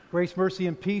Grace, mercy,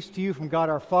 and peace to you from God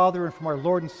our Father and from our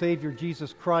Lord and Savior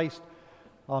Jesus Christ.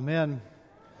 Amen.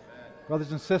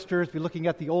 Brothers and sisters, we're looking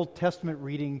at the Old Testament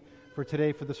reading for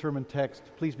today for the sermon text.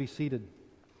 Please be seated.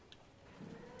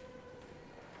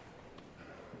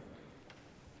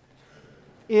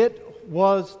 It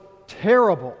was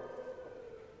terrible,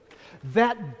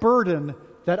 that burden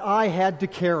that I had to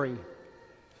carry,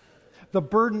 the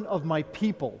burden of my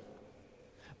people,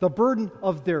 the burden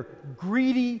of their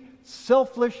greedy,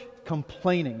 selfish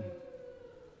complaining.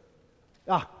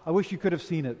 I wish you could have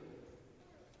seen it.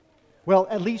 Well,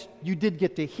 at least you did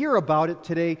get to hear about it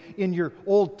today in your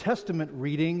Old Testament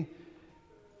reading.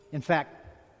 In fact,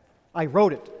 I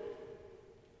wrote it.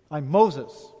 I'm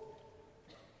Moses.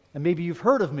 And maybe you've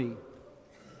heard of me.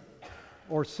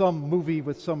 Or some movie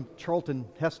with some Charlton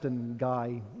Heston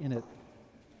guy in it.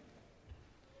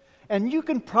 And you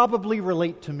can probably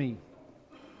relate to me.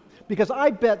 Because I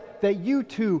bet that you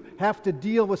too have to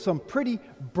deal with some pretty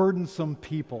burdensome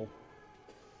people.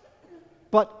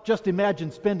 But just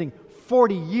imagine spending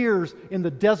 40 years in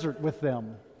the desert with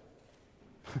them.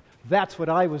 That's what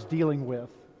I was dealing with.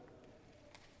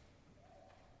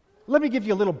 Let me give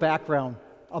you a little background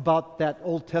about that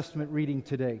Old Testament reading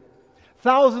today.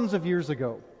 Thousands of years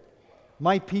ago,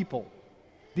 my people,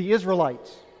 the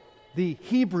Israelites, the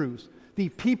Hebrews, the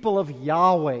people of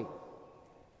Yahweh,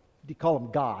 you call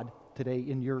them God today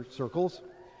in your circles,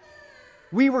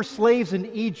 we were slaves in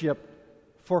Egypt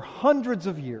for hundreds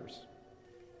of years.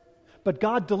 But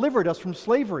God delivered us from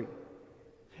slavery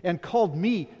and called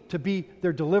me to be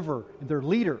their deliverer and their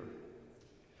leader.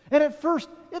 And at first,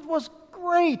 it was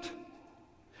great.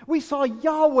 We saw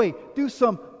Yahweh do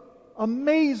some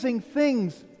amazing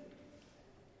things.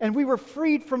 And we were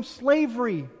freed from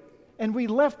slavery. And we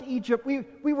left Egypt.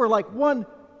 We were like one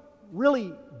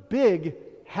really big,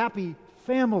 happy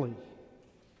family.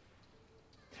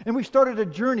 And we started a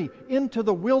journey into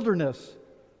the wilderness.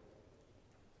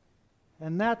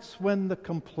 And that's when the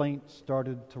complaints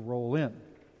started to roll in.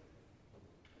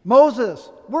 Moses,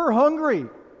 we're hungry.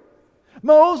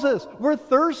 Moses, we're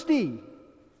thirsty.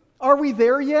 Are we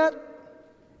there yet?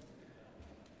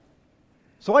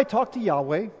 So I talked to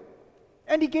Yahweh,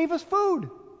 and He gave us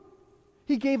food.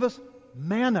 He gave us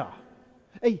manna,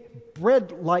 a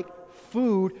bread-like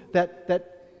food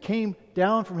that came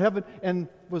down from heaven and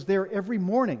was there every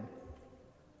morning.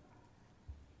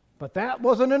 But that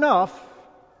wasn't enough.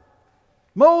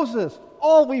 Moses,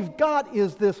 all we've got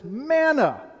is this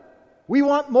manna. We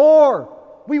want more.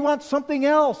 We want something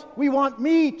else. We want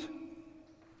meat.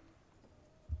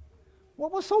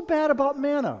 What was so bad about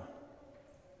manna?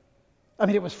 I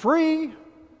mean, it was free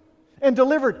and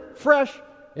delivered fresh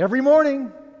every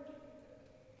morning.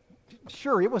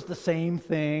 Sure, it was the same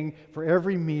thing for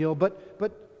every meal, but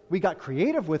we got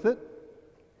creative with it.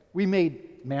 We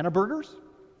made manna burgers,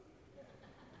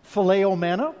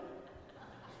 filet-o-manna,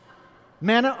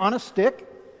 manna on a stick,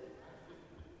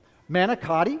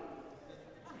 manicotti,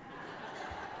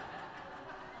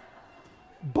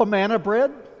 banana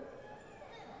bread.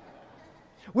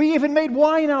 We even made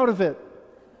wine out of it.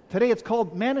 Today it's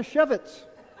called Manischewitz.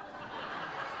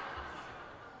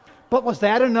 But was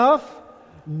that enough?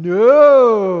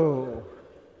 No.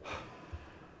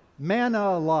 Manna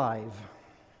alive.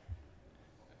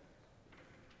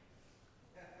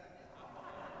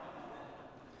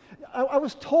 I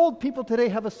was told people today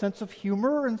have a sense of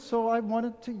humor, and so I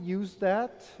wanted to use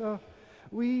that.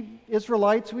 We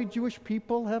Israelites, we Jewish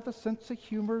people have a sense of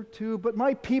humor too, but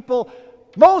my people,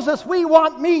 Moses, we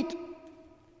want meat.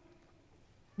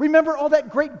 Remember all that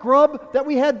great grub that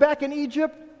we had back in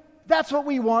Egypt? That's what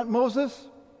we want, Moses.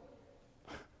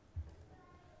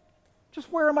 Just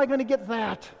where am I going to get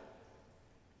that?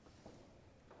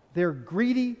 Their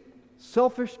greedy,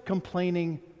 selfish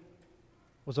complaining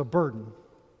was a burden.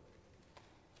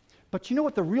 But you know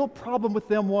what the real problem with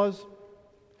them was?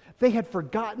 They had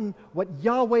forgotten what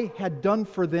Yahweh had done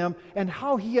for them and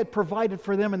how He had provided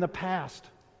for them in the past.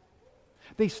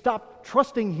 They stopped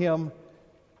trusting Him,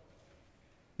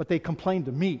 but they complained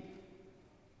to me.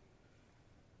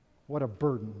 What a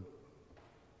burden.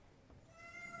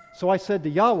 So I said to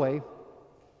Yahweh,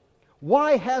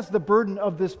 why has the burden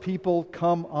of this people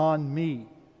come on me?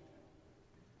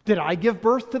 Did I give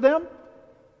birth to them?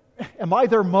 Am I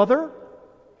their mother?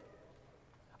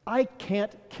 I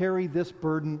can't carry this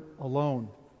burden alone.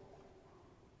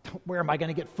 Where am I going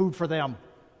to get food for them?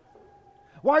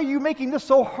 Why are you making this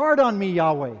so hard on me,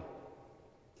 Yahweh?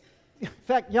 In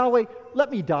fact, Yahweh, let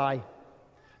me die.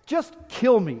 Just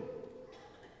kill me.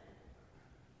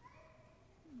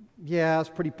 Yeah, it's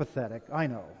pretty pathetic, I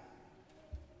know.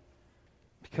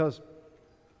 Because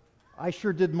I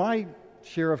sure did my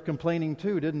share of complaining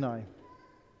too, didn't I?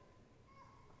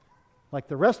 Like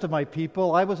the rest of my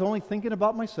people, I was only thinking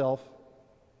about myself.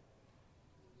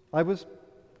 I was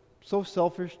so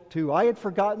selfish too. I had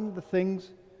forgotten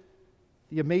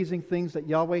the amazing things that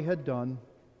Yahweh had done.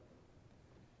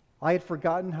 I had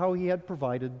forgotten how He had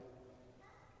provided.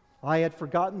 I had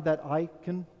forgotten that I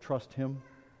can trust Him.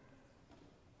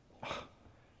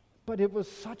 But it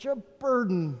was such a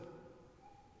burden.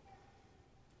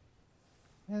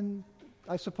 And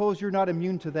I suppose you're not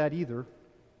immune to that either.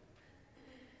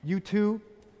 You too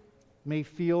may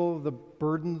feel the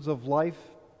burdens of life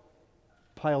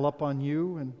pile up on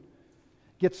you and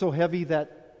get so heavy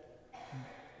that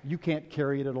you can't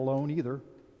carry it alone either.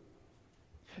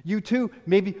 You too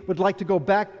maybe would like to go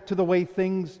back to the way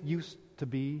things used to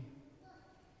be.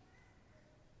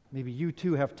 Maybe you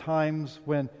too have times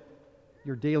when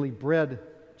your daily bread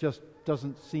just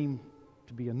doesn't seem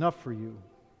to be enough for you.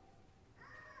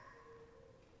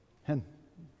 And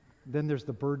then there's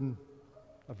the burden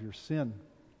of your sin.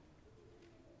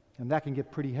 And that can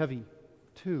get pretty heavy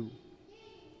too.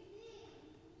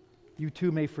 You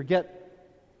too may forget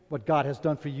what God has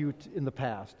done for you in the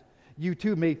past. You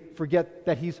too may forget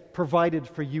that He's provided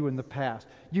for you in the past.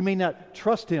 You may not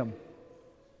trust Him.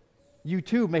 You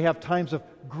too may have times of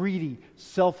greedy,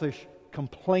 selfish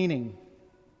complaining.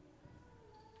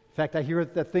 In fact, I hear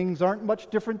that things aren't much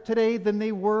different today than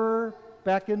they were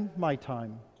back in my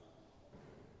time.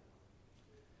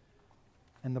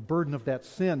 And the burden of that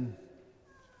sin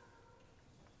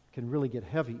can really get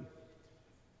heavy.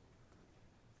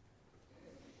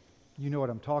 You know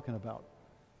what I'm talking about.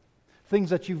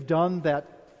 Things that you've done that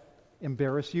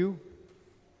embarrass you,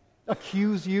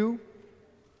 accuse you,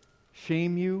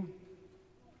 shame you,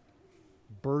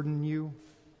 burden you.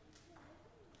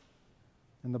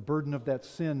 And the burden of that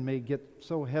sin may get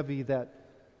so heavy that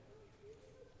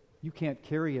you can't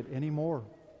carry it anymore.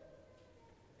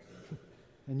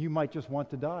 And you might just want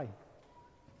to die.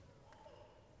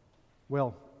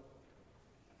 Well,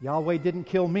 Yahweh didn't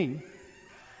kill me.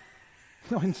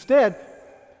 No, instead,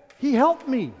 He helped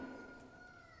me.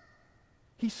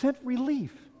 He sent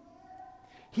relief.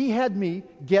 He had me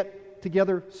get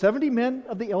together 70 men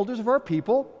of the elders of our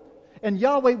people, and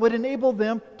Yahweh would enable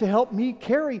them to help me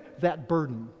carry that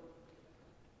burden.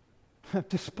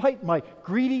 Despite my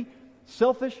greedy,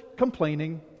 selfish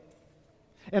complaining,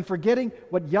 and forgetting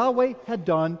what Yahweh had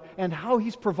done and how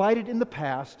He's provided in the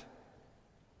past,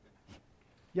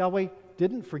 Yahweh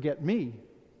didn't forget me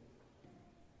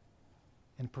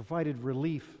and provided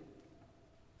relief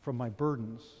from my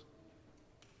burdens.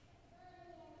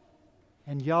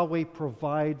 And Yahweh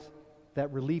provides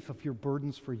that relief of your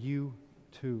burdens for you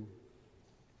too.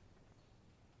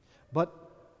 But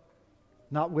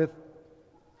not with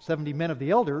 70 men of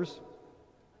the elders.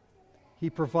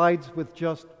 He provides with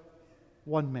just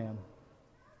one man,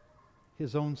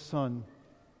 His own Son,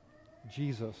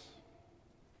 Jesus.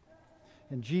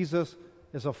 And Jesus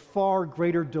is a far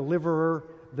greater deliverer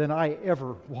than I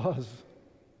ever was.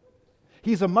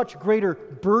 He's a much greater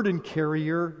burden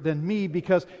carrier than me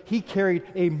because He carried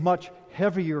a much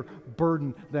heavier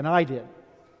burden than I did.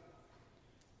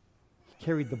 He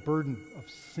carried the burden of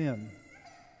sin.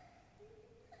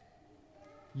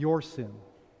 Your sin.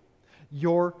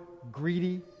 Your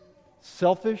greedy,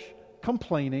 selfish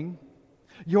complaining.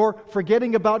 Your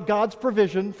forgetting about God's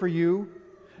provision for you.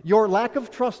 Your lack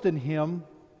of trust in Him.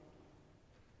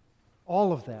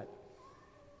 All of that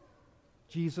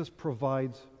Jesus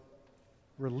provides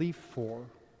relief for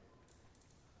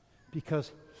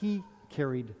because He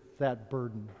carried that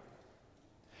burden.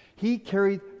 He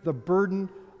carried the burden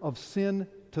of sin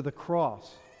to the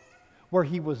cross, where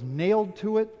He was nailed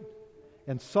to it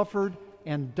and suffered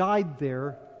and died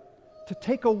there to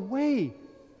take away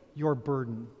your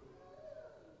burden.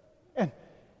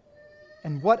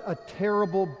 And what a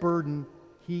terrible burden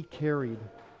He carried.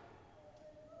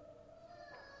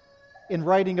 In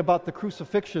writing about the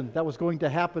crucifixion that was going to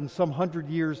happen some 100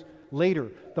 years later,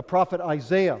 the prophet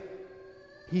Isaiah,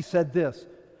 he said this,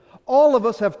 "All of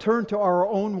us have turned to our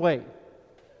own way,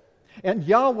 and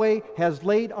Yahweh has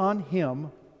laid on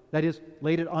Him," that is,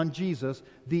 laid it on Jesus,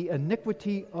 "the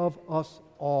iniquity of us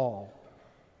all."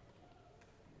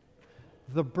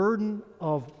 The burden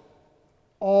of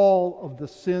all of the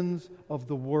sins of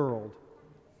the world,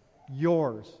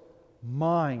 yours,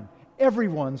 mine,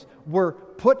 everyone's, were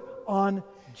put on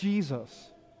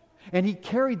Jesus. And He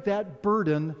carried that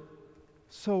burden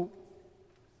so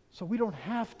we don't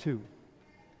have to.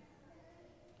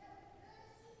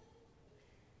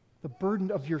 The burden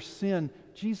of your sin,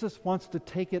 Jesus wants to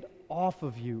take it off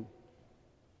of you.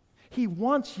 He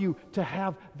wants you to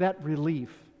have that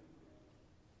relief.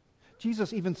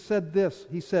 Jesus even said this.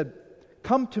 He said,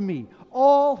 Come to me,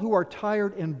 all who are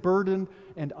tired and burdened,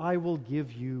 and I will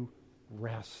give you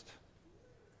rest.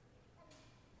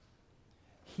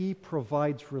 He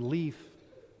provides relief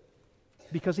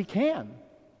because He can.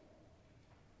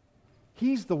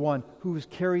 He's the one who has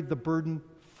carried the burden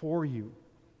for you.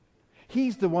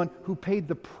 He's the one who paid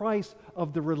the price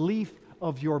of the relief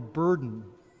of your burden.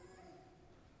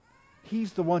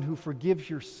 He's the one who forgives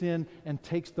your sin and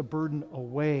takes the burden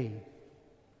away.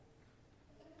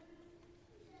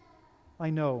 I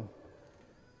know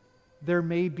there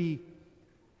may be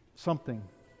something,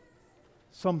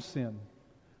 some sin,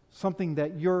 something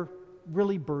that you're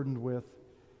really burdened with.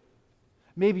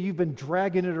 Maybe you've been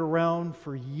dragging it around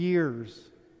for years.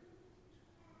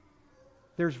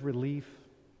 There's relief.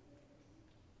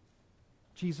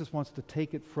 Jesus wants to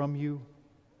take it from you.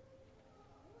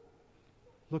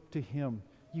 Look to Him.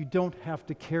 You don't have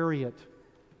to carry it.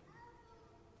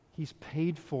 He's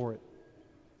paid for it.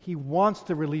 He wants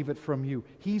to relieve it from you.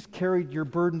 He's carried your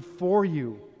burden for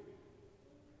you.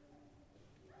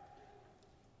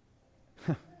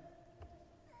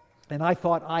 And I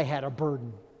thought I had a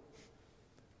burden.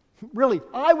 Really,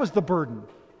 I was the burden.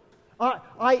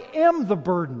 I am the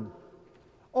burden.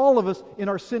 All of us in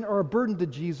our sin are a burden to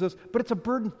Jesus, but it's a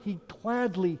burden He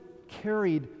gladly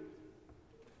carried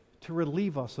to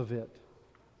relieve us of it.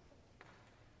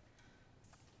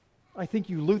 I think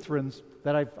you Lutherans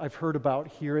that I've heard about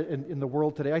here in the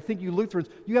world today, I think you Lutherans,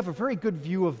 you have a very good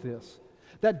view of this,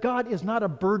 that God is not a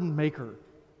burden maker,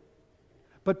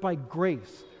 but by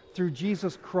grace, through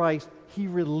Jesus Christ, He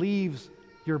relieves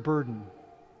your burden.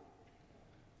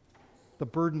 The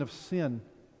burden of sin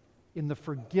in the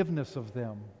forgiveness of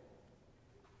them.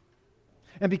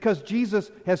 And because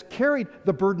Jesus has carried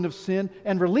the burden of sin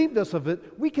and relieved us of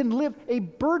it, we can live a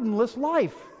burdenless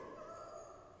life.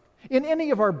 In any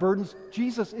of our burdens,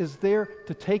 Jesus is there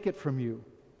to take it from you.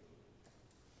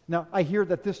 Now, I hear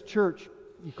that this church,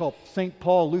 you call St.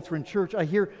 Paul Lutheran Church, I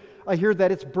hear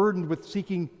that it's burdened with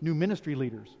seeking new ministry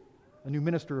leaders, a new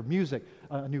minister of music,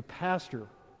 a new pastor.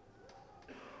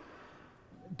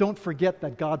 Don't forget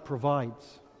that God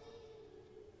provides.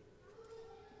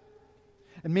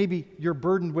 And maybe you're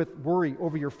burdened with worry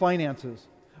over your finances,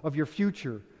 of your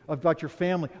future, about your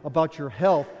family, about your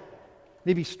health.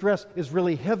 Maybe stress is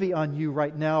really heavy on you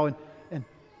right now, and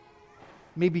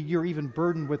maybe you're even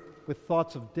burdened with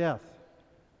thoughts of death.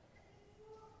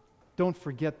 Don't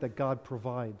forget that God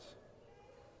provides.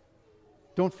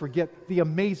 Don't forget the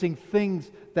amazing things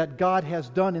that God has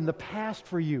done in the past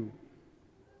for you.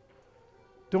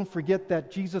 Don't forget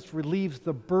that Jesus relieves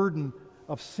the burden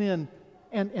of sin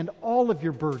and all of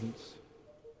your burdens.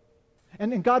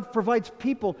 And God provides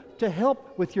people to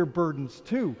help with your burdens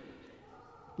too.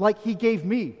 Like He gave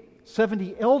me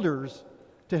 70 elders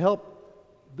to help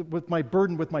with my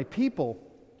burden with my people.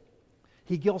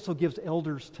 He also gives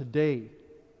elders today.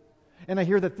 And I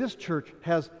hear that this church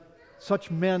has such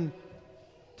men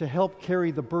to help carry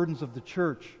the burdens of the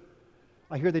church.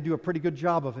 I hear they do a pretty good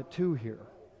job of it too here.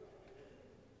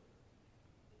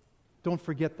 Don't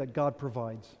forget that God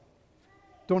provides.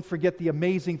 Don't forget the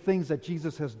amazing things that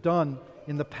Jesus has done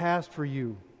in the past for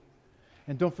you.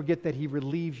 And don't forget that He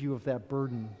relieves you of that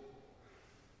burden.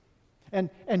 And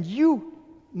you,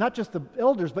 not just the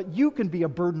elders, but you can be a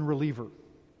burden reliever.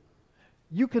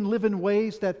 You can live in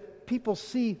ways that people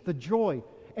see the joy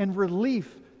and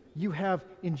relief you have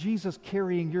in Jesus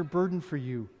carrying your burden for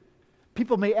you.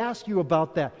 People may ask you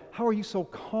about that. How are you so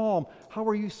calm? How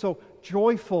are you so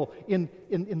joyful in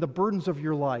the burdens of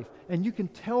your life? And you can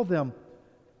tell them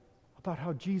about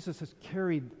how Jesus has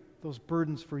carried those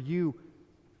burdens for you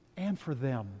and for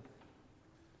them.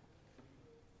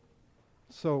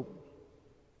 So,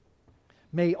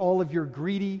 may all of your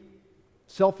greedy,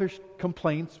 selfish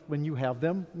complaints, when you have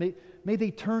them, may they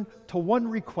turn to one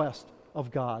request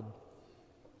of God.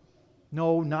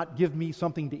 No, not give me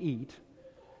something to eat,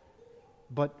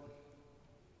 but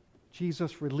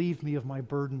Jesus, relieve me of my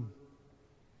burden.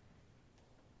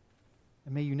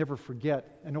 And may you never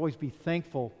forget and always be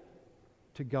thankful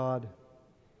to God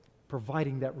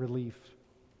providing that relief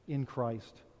in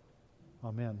Christ.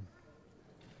 Amen.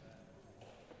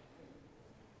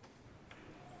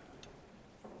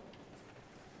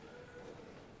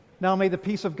 Now may the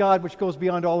peace of God, which goes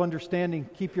beyond all understanding,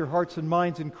 keep your hearts and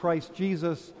minds in Christ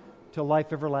Jesus till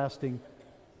life everlasting.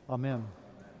 Amen.